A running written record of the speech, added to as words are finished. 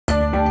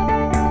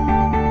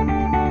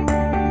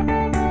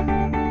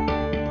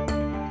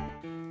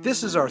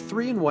This is our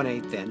 3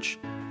 1/8 inch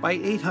by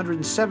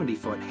 870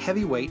 foot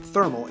heavyweight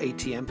thermal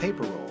ATM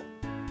paper roll.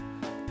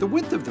 The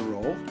width of the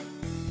roll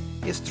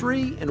is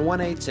 3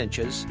 1/8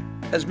 inches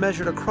as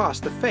measured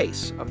across the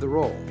face of the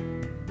roll.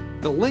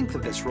 The length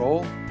of this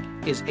roll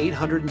is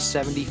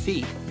 870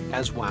 feet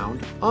as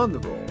wound on the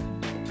roll.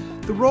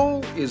 The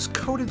roll is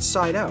coated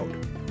side out,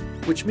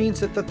 which means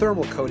that the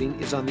thermal coating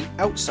is on the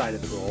outside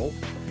of the roll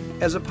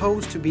as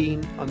opposed to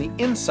being on the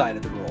inside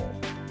of the roll,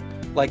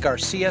 like our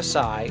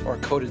CSI or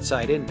coated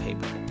side in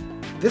paper.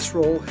 This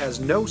roll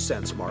has no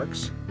sense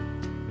marks,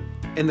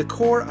 and the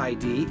core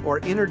ID or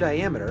inner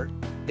diameter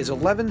is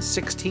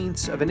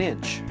 11/16 of an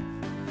inch.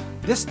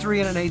 This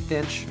 3 1/8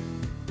 inch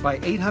by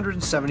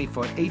 870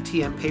 foot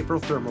ATM paper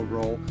thermal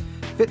roll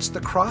fits the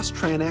Cross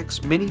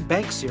Tranex Mini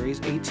Bank Series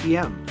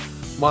ATM,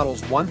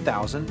 models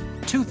 1000,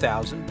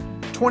 2000,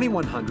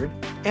 2100,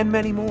 and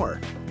many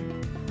more.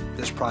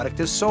 This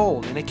product is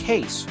sold in a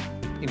case,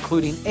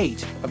 including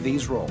 8 of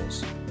these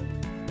rolls.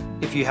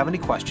 If you have any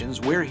questions,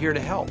 we're here to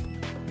help.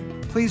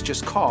 Please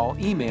just call,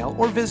 email,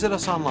 or visit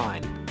us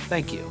online.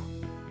 Thank you.